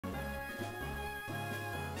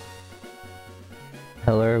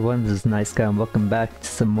Hello everyone, this is Nice Guy and welcome back to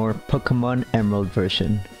some more Pokémon Emerald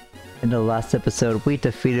version. In the last episode, we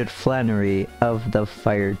defeated Flannery of the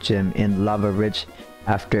Fire Gym in Lava Ridge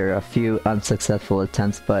after a few unsuccessful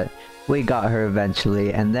attempts, but we got her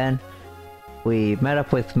eventually, and then we met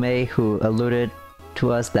up with May, who alluded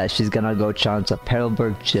to us that she's gonna go challenge a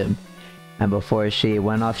Petalburg Gym. And before she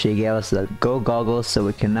went off, she gave us the go goggles so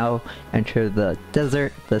we can now enter the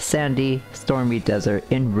desert, the sandy, stormy desert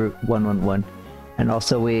in Route 111. And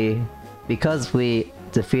also because we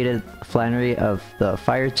defeated Flannery of the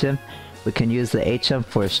Fire Gym, we can use the HM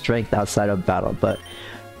for strength outside of battle, but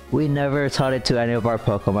we never taught it to any of our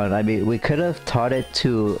Pokemon. I mean, we could have taught it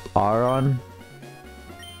to Aron,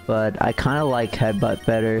 but I kind of like Headbutt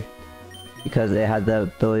better because it had the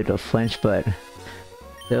ability to flinch, but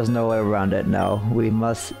there's no way around it now. We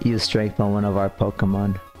must use strength on one of our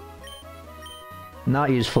Pokemon.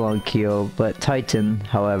 Not useful on Kyo, but Titan,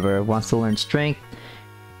 however, wants to learn strength.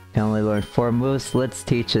 Can only learn 4 moves. Let's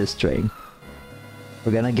teach his strength.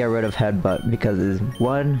 We're gonna get rid of Headbutt because it's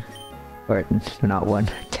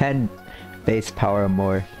 10 base power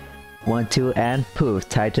more. 1, 2, and poof!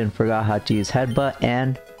 Titan forgot how to use Headbutt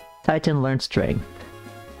and Titan learned strength.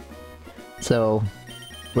 So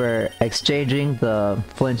we're exchanging the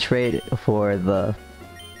flinch rate for the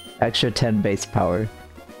extra 10 base power.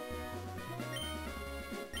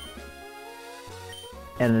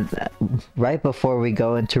 And right before we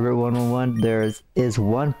go into Route 111, there is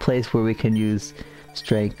one place where we can use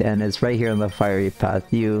strength, and it's right here on the fiery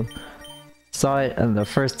path. You saw it, and the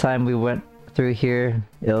first time we went through here,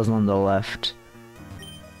 it was on the left.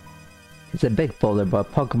 It's a big boulder,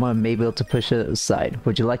 but Pokemon may be able to push it aside.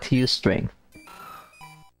 Would you like to use strength?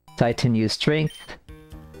 Titan used strength,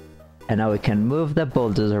 and now we can move the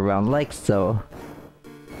boulders around like so.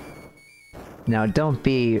 Now don't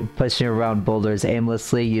be pushing around boulders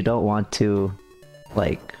aimlessly. You don't want to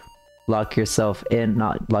like lock yourself in,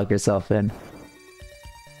 not lock yourself in.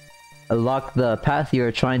 Lock the path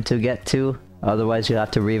you're trying to get to, otherwise you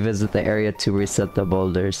have to revisit the area to reset the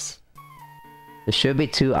boulders. There should be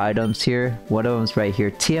 2 items here. One of them's right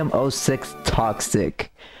here. TM06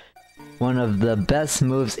 Toxic. One of the best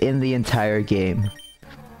moves in the entire game.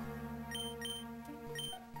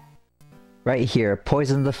 Right here,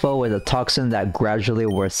 poison the foe with a toxin that gradually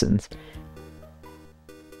worsens.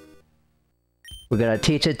 We're gonna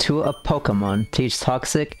teach it to a Pokemon. Teach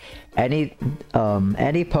Toxic. Any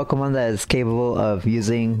Pokemon that is capable of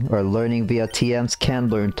using or learning via TMs can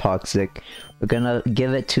learn Toxic. We're gonna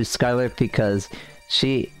give it to Skylar because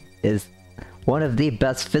she is one of the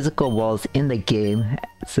best physical walls in the game,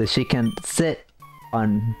 so she can sit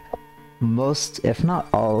on most, if not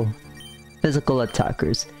all, physical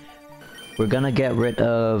attackers. We're gonna get rid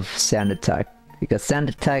of Sand Attack, because Sand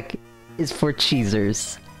Attack is for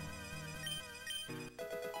cheesers.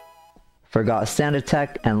 Forgot Sand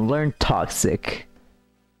Attack and learned Toxic.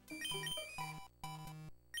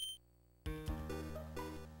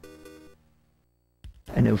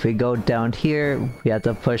 And if we go down here, we have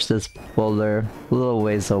to push this boulder a little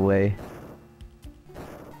ways away.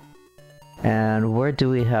 And where do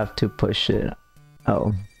we have to push it?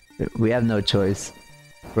 Oh, we have no choice.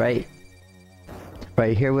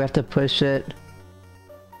 Right here we have to push it.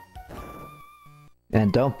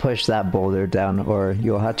 And don't push that boulder down or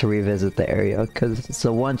you'll have to revisit the area because it's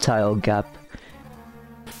a 1 tile gap.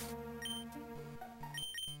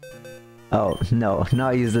 Oh no,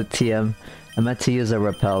 not use the TM. I meant to use a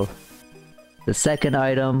repel. The second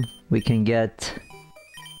item we can get,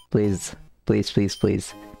 please, please, please,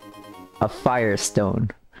 please, a Firestone.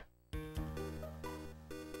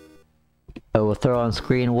 I will throw on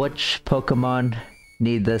screen which Pokemon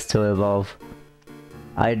need this to evolve.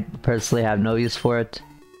 I personally have no use for it,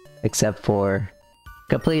 except for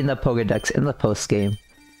completing the Pokédex in the post game.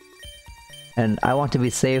 And I want to be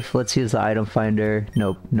safe, let's use the item finder.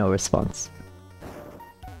 Nope, no response.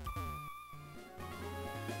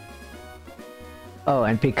 Oh,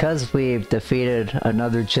 and because we've defeated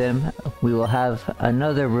another gym, we will have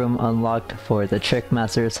another room unlocked for the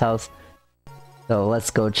Trickmaster's house. So let's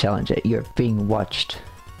go challenge it. You're being watched.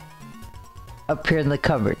 Up here in the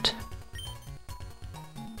cupboard.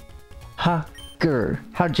 Ha! Grr!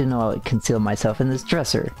 How did you know I would conceal myself in this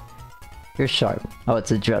dresser? You're sharp. Oh,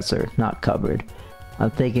 it's a dresser, not cupboard. I'm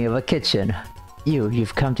thinking of a kitchen.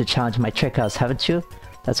 You've come to challenge my trick house, haven't you?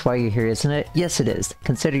 That's why you're here, isn't it? Yes, it is.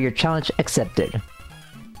 Consider your challenge accepted.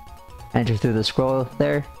 Enter through the scroll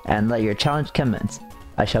there, and let your challenge commence.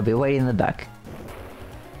 I shall be waiting in the back.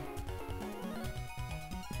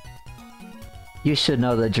 You should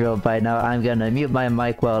know the drill by now. I'm gonna mute my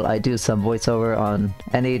mic while I do some voiceover on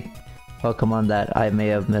any Pokemon that I may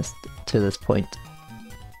have missed to this point.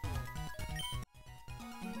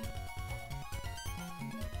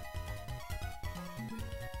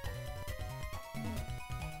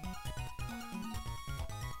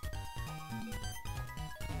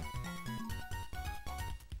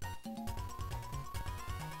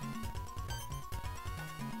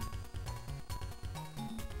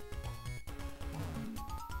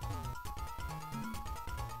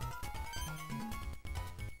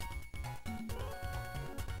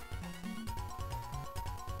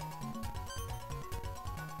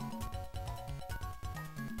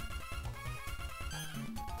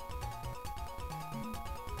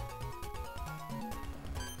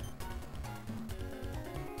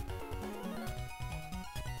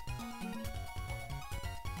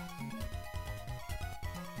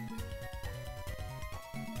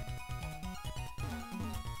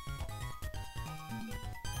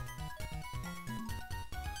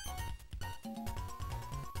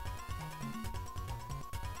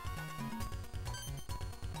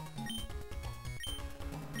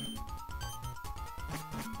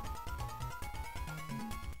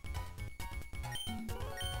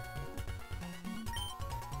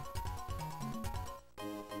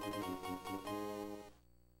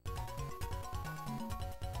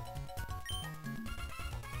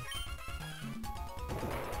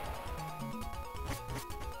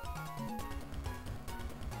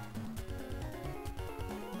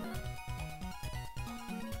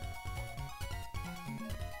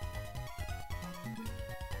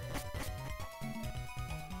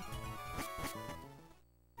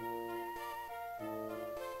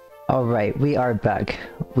 Alright, we are back.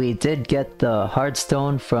 We did get the hard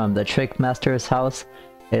stone from the Trick Master's house.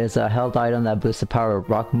 It is a held item that boosts the power of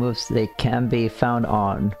rock moves. They can be found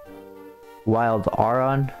on Wild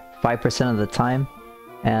Aron 5% of the time,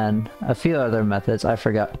 and a few other methods, I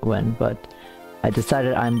forgot when, but I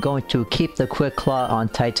decided I'm going to keep the Quick Claw on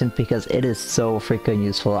Titan because it is so freaking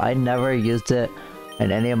useful. I never used it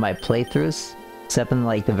in any of my playthroughs, except in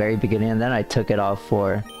like the very beginning, and then I took it off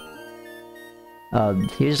for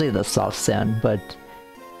usually the soft sand, but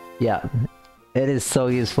yeah, it is so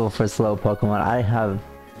useful for slow Pokemon. I have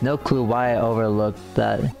no clue why I overlooked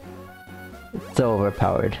that. It's so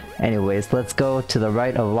overpowered. Anyways, let's go to the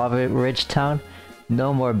right of Lava Ridge Town.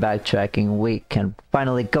 No more backtracking. We can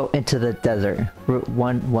finally go into the desert. Route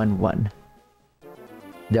 111.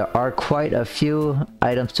 There are quite a few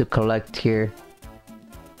items to collect here.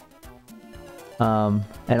 And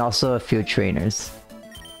also a few trainers.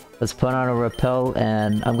 Let's put on a repel,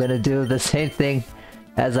 and I'm gonna do the same thing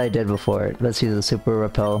as I did before. Let's use a super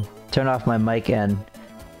repel. Turn off my mic and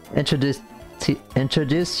introduce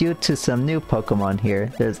you to some new Pokemon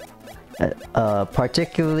here. There's a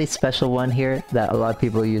particularly special one here that a lot of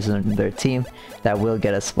people use in their team that will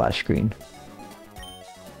get a splash screen.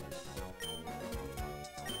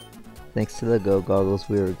 Thanks to the Go Goggles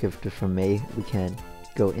we were gifted from May, we can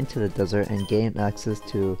go into the desert and gain access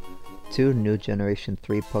to 2 new Generation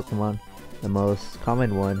 3 Pokemon. The most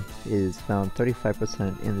common one is found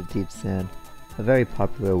 35% in the deep sand, a very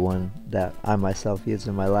popular one that I myself used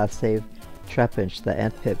in my last save, Trapinch, the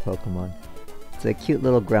Ant Pit Pokemon. It's a cute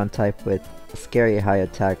little ground type with a scary high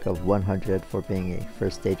attack of 100 for being a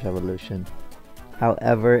first stage evolution.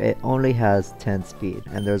 However, it only has 10 speed,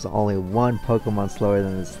 and there's only one Pokemon slower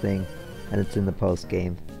than this thing, and it's in the post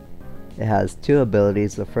game. It has 2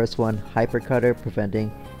 abilities, the first one, Hyper Cutter,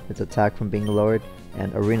 preventing its attack from being lowered,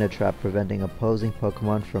 and Arena Trap, preventing opposing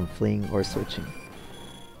Pokemon from fleeing or switching.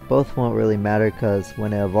 Both won't really matter because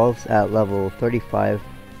when it evolves at level 35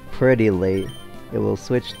 pretty late, it will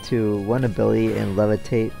switch to one ability in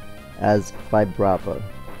Levitate as Vibrava.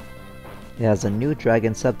 It has a new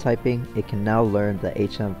Dragon subtyping. It can now learn the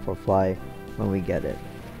HM for Fly when we get it,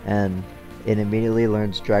 and it immediately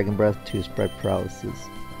learns Dragon Breath to spread paralysis.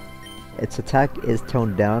 Its attack is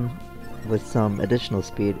toned down with some additional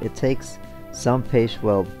speed. It takes some patience,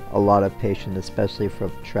 well, a lot of patience, especially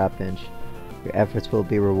from Trapinch. Your efforts will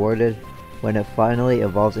be rewarded when it finally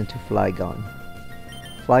evolves into Flygon.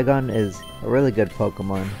 Flygon is a really good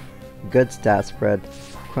Pokemon, good stat spread.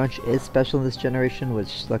 Crunch is special in this generation,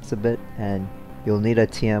 which sucks a bit, and you'll need a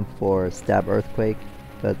TM for Stab Earthquake,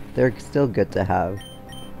 but they're still good to have.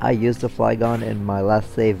 I used the Flygon in my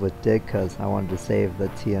last save with Dig because I wanted to save the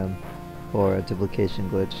TM for a duplication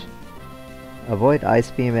glitch. Avoid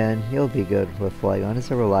Ice Beam and you'll be good with Flygon.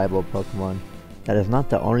 It's a reliable Pokemon. That is not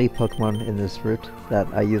the only Pokemon in this route that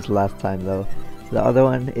I used last time though. The other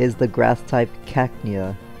one is the grass type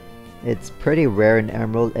Cacnea. It's pretty rare in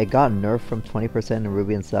Emerald. It got nerfed from 20% in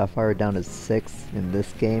Ruby and Sapphire down to 6 in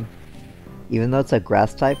this game. Even though it's a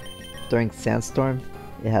grass type, during Sandstorm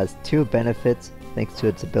it has 2 benefits thanks to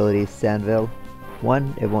its ability Sandveil.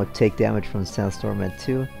 1, it won't take damage from Sandstorm, and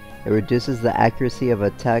 2, it reduces the accuracy of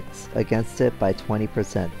attacks against it by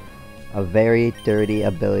 20%. A very dirty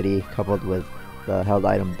ability coupled with the held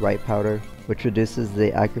item Bright Powder, which reduces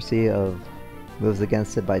the accuracy of moves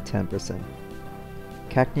against it by 10%.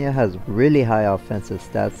 Cacnea has really high offensive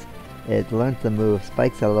stats. It learns the move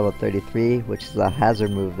Spikes at level 33, which is a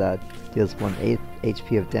hazard move that deals 1/8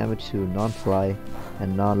 HP of damage to non-fly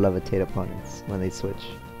and non-levitate opponents when they switch.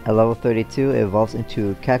 At level 32, it evolves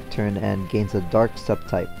into Cacturn and gains a dark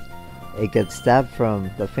subtype. It gets stabbed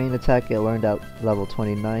from the feint attack it learned at level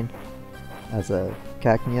 29 as a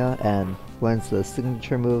Cacnea, and learns the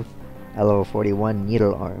signature move at level 41,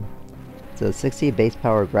 Needle Arm. It's a 60 base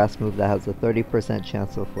power grass move that has a 30%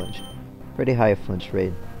 chance of flinch. Pretty high flinch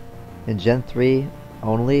rate. In Gen 3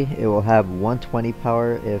 only, it will have 120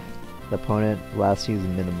 power if the opponent last used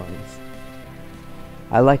Minimize.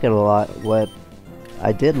 I like it a lot. What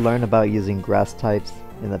I did learn about using grass types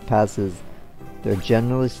in the past is they're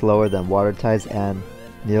generally slower than water types, and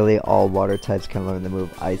nearly all water types can learn the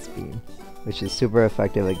move Ice Beam, which is super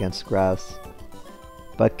effective against grass.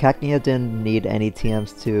 But Cacnea didn't need any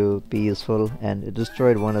TMs to be useful, and it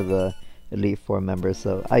destroyed one of the Elite Four members,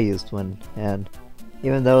 so I used one. And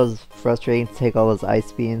even though it was frustrating to take all those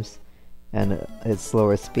Ice Beams and its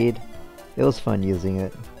slower speed, it was fun using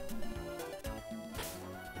it.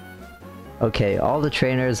 Okay, all the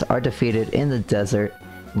trainers are defeated in the desert.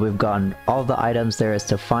 We've gotten all the items there is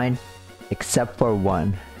to find, except for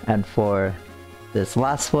one. And for this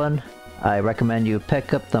last one, I recommend you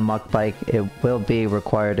pick up the muck bike. It will be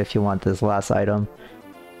required if you want this last item.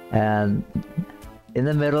 And in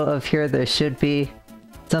the middle of here, there should be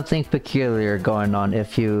something peculiar going on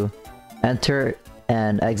if you enter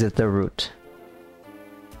and exit the route.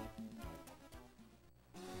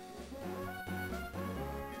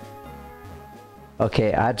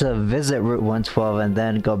 Okay, I had to visit Route 112 and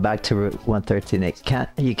then go back to Route 113.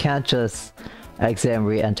 You can't just exit and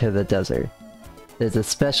re-enter the desert. There's a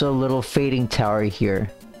special little fading tower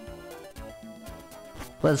here.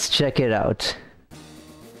 Let's check it out.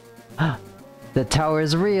 The tower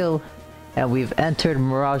is real! And we've entered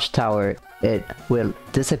Mirage Tower. It will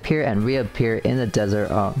disappear and reappear in the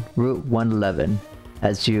desert on Route 111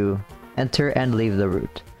 as you enter and leave the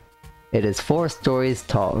route. It is 4 stories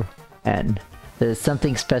tall, and there's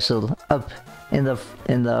something special up in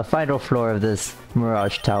the final floor of this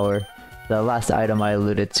Mirage Tower. The last item I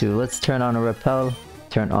alluded to. Let's turn on a rappel.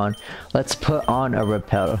 Turn on. Let's put on a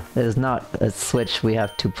rappel. It is not a switch we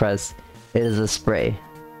have to press. It is a spray.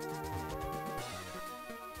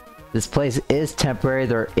 This place is temporary.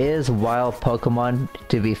 There is wild Pokemon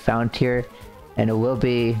to be found here, and it will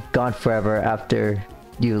be gone forever after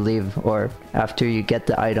you leave or after you get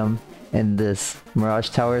the item in this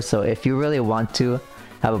Mirage Tower. So if you really want to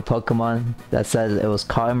have a Pokemon that says it was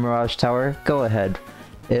caught in Mirage Tower, go ahead.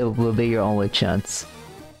 It will be your only chance.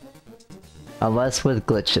 Unless with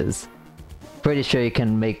glitches. Pretty sure you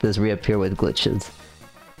can make this reappear with glitches.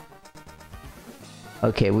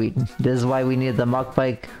 Okay, this is why we need the muck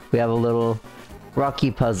bike. We have a little rocky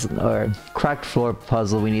puzzle, or cracked floor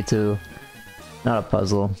puzzle we need to... Not a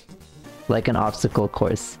puzzle. Like an obstacle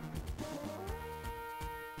course.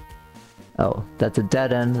 Oh, that's a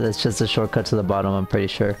dead end. That's just a shortcut to the bottom, I'm pretty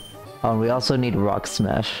sure. Oh, and we also need Rock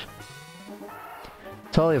Smash.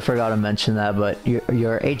 Totally forgot to mention that, but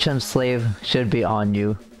your HM slave should be on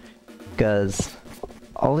you. Because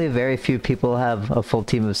only very few people have a full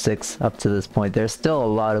team of 6 up to this point. There's still a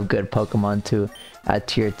lot of good Pokemon to add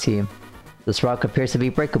to your team. This rock appears to be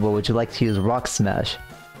breakable. Would you like to use Rock Smash?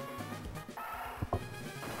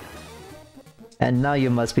 And now you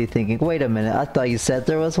must be thinking, wait a minute, I thought you said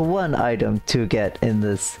there was 1 item to get in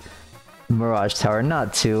this Mirage Tower,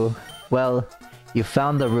 not 2. Well, you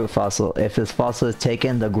found the root fossil. If this fossil is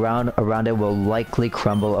taken, the ground around it will likely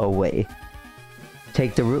crumble away.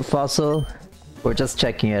 Take the root fossil. We're just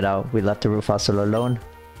checking it out. We left the root fossil alone.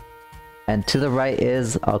 And to the right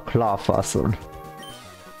is a claw fossil.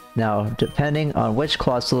 Now, depending on which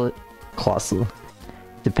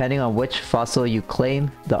depending on which fossil you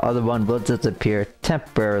claim, the other one will disappear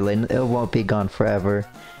temporarily. It won't be gone forever,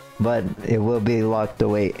 but it will be locked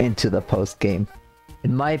away into the post game.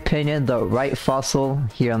 In my opinion, the right fossil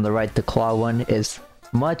here on the right, the claw one, is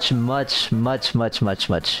much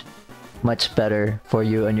better for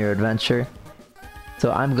you and your adventure.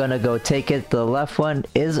 So I'm gonna go take it. The left one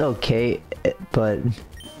is okay, but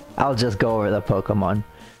I'll just go over the Pokemon.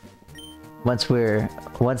 Once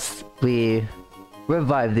we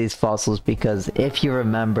revive these fossils, because if you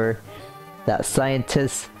remember, that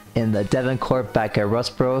scientist in the Devon Corp back at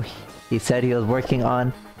Rustboro, he said he was working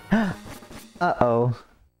on... Uh-oh.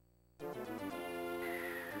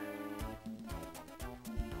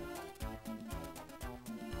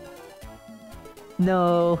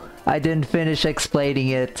 No, I didn't finish explaining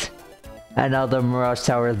it. And now the Mirage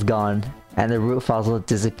Tower is gone, and the root fossil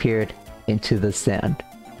disappeared into the sand.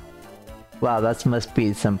 Wow, that must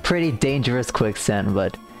be some pretty dangerous quicksand,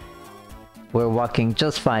 but we're walking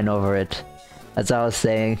just fine over it. As I was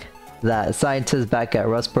saying, that scientist back at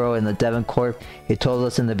Rustboro in the Devon Corp, he told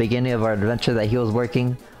us in the beginning of our adventure that he was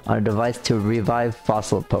working on a device to revive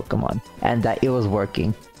fossil Pokemon, and that it was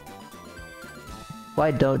working. Why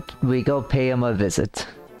don't we go pay him a visit?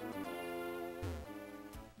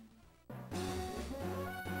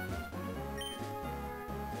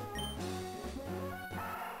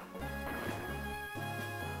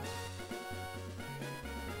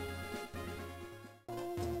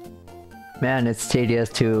 Man, it's tedious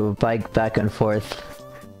to bike back and forth.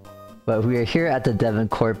 But we are here at the Devon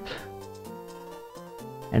Corp.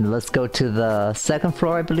 And let's go to the 2nd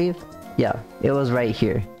floor, I believe? Yeah, it was right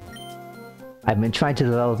here. I've been trying to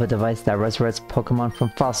develop a device that resurrects Pokemon from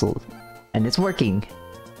fossils. And it's working!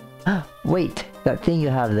 Wait, that thing you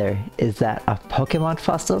have there, is that a Pokemon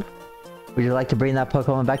fossil? Would you like to bring that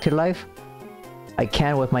Pokemon back to life? I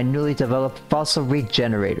can with my newly developed fossil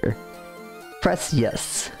regenerator. Press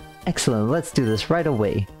yes. Excellent, let's do this right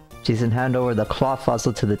away. Jason, hand over the claw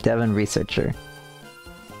fossil to the Devon researcher.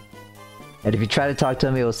 And if you try to talk to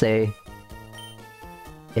him, he will say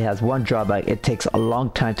it has one drawback. It takes a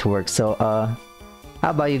long time to work, so how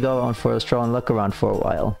about you go on for a stroll and look around for a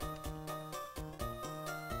while?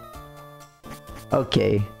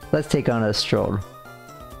 Okay, let's take on a stroll.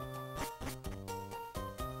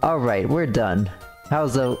 Alright, we're done.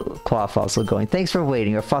 How's the claw fossil going? Thanks for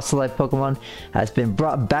waiting. Your fossilized Pokemon has been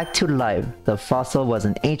brought back to life. The fossil was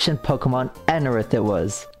an ancient Pokemon, Anorith it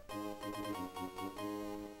was.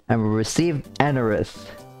 And we received Anorith.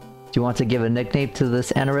 Do you want to give a nickname to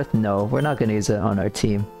this Anorith? No, we're not going to use it on our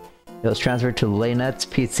team. It was transferred to Laynette's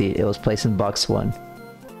PC. It was placed in box 1.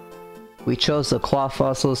 We chose the claw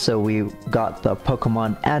fossil, so we got the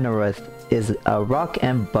Pokemon Anorith. Is a rock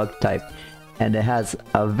and bug type, and it has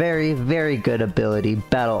a very, very good ability,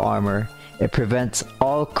 Battle Armor. It prevents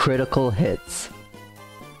all critical hits.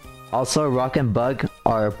 Also, rock and bug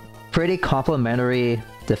are pretty complementary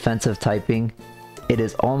defensive typing. It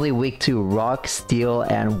is only weak to rock, steel,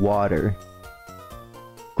 and water.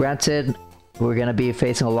 Granted, we're gonna be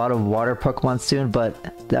facing a lot of water Pokemon soon,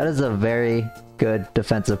 but that is a very good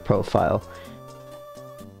defensive profile.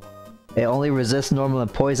 It only resists normal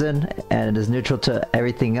and poison, and is neutral to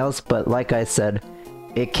everything else, but like I said,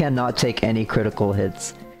 it cannot take any critical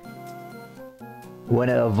hits. When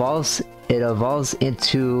it evolves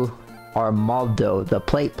into Armaldo, the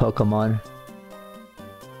plate Pokemon,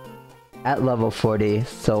 at level 40,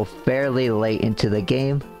 so fairly late into the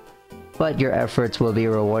game, but your efforts will be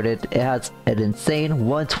rewarded. It has an insane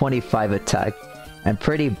 125 attack, and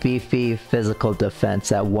pretty beefy physical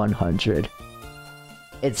defense at 100.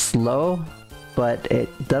 It's slow, but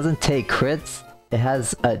it doesn't take crits. It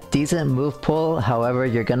has a decent move pool, however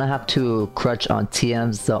you're gonna have to crutch on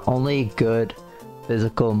TMs. The only good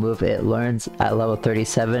physical move it learns at level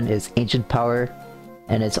 37 is Ancient Power,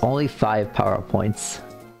 and it's only 5 power points.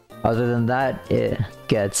 Other than that, it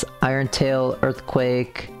gets Iron Tail,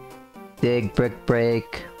 Earthquake, Dig, Brick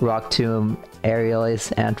Break, Rock Tomb, Aerial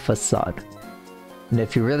Ace, and Facade. And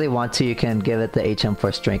if you really want to, you can give it the HM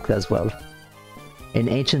for strength as well. In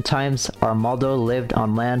ancient times, Armaldo lived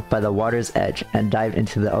on land by the water's edge and dived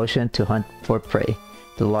into the ocean to hunt for prey.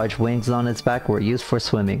 The large wings on its back were used for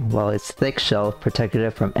swimming, while its thick shell protected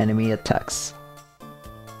it from enemy attacks.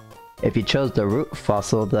 If you chose the root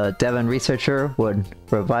fossil, the Devon researcher would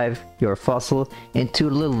revive your fossil into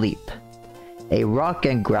Lileep, a rock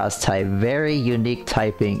and grass type, very unique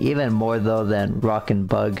typing, even more though than rock and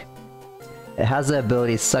bug. It has the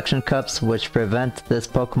ability Suction Cups, which prevent this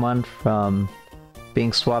Pokemon from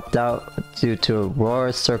being swapped out due to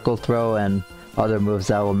Roar, Circle Throw, and other moves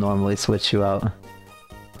that will normally switch you out.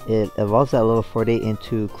 It evolves at level 40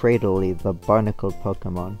 into Cradily, the barnacled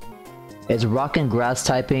Pokemon. Its rock and grass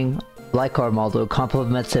typing, like Armaldo,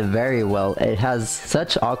 complements it very well. It has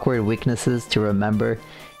such awkward weaknesses to remember.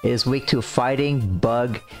 It is weak to fighting,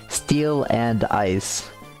 bug, steel, and ice.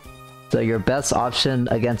 So your best option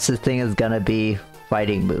against this thing is gonna be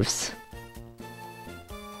fighting moves.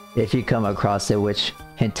 If you come across it, which,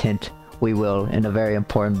 hint hint, we will in a very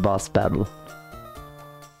important boss battle.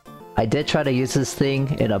 I did try to use this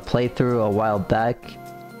thing in a playthrough a while back.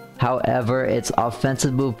 However, its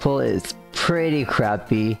offensive move pool is pretty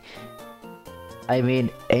crappy. I mean,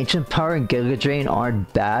 Ancient Power and Giga Drain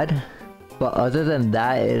aren't bad, but other than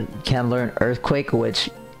that, it can learn Earthquake, which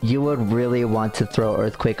you would really want to throw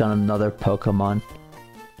Earthquake on another Pokemon.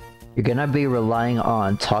 You're gonna be relying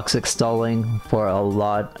on Toxic Stalling for a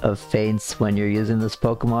lot of feints when you're using this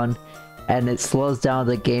Pokemon, and it slows down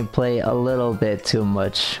the gameplay a little bit too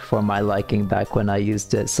much for my liking back when I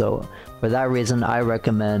used it, so for that reason I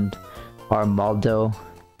recommend Armaldo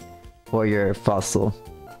for your fossil.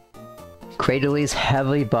 Cradely's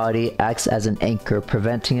heavy body acts as an anchor,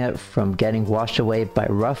 preventing it from getting washed away by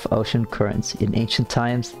rough ocean currents. In ancient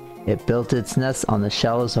times, it built its nest on the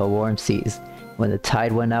shallows of warm seas. When the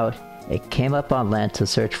tide went out, it came up on land to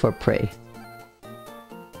search for prey.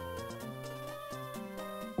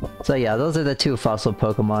 So yeah, those are the two fossil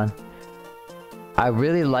Pokemon. I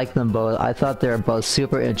really like them both. I thought they were both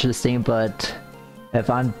super interesting, but if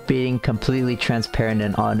I'm being completely transparent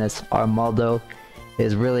and honest, Armaldo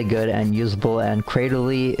is really good and usable, and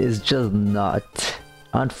Cradily is just not.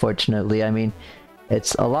 Unfortunately, I mean,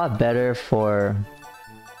 it's a lot better for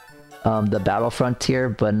the Battle Frontier,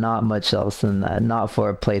 but not much else than that. Not for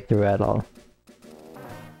a playthrough at all.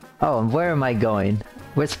 Oh, and where am I going?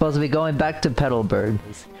 We're supposed to be going back to Petalburg.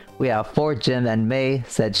 We have 4 Gym, and May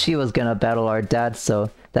said she was gonna battle our dad, so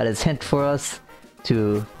that is hint for us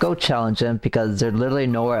to go challenge him, because there's literally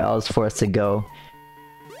nowhere else for us to go.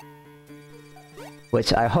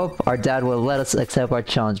 Which I hope our dad will let us accept our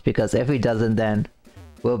challenge, because if he doesn't, then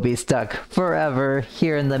we'll be stuck forever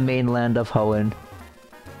here in the mainland of Hoenn.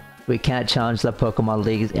 We can't challenge the Pokemon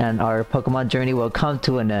League, and our Pokemon journey will come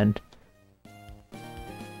to an end.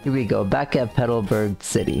 Here we go, back at Petalburg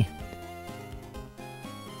City.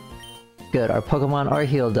 Good, our Pokemon are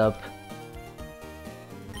healed up.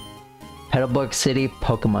 Petalburg City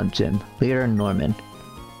Pokemon Gym. Leader Norman.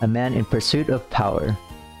 A man in pursuit of power.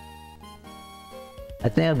 I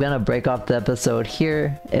think I'm gonna break off the episode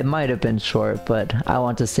here. It might have been short, but I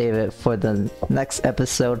want to save it for the next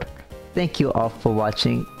episode. Thank you all for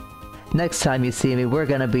watching. Next time you see me, we're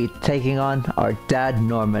gonna be taking on our dad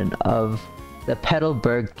Norman of the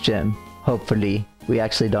Petalburg Gym. Hopefully. We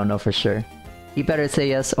actually don't know for sure. You better say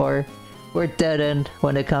yes or we're dead end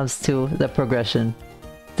when it comes to the progression.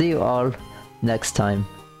 See you all next time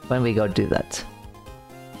when we go do that.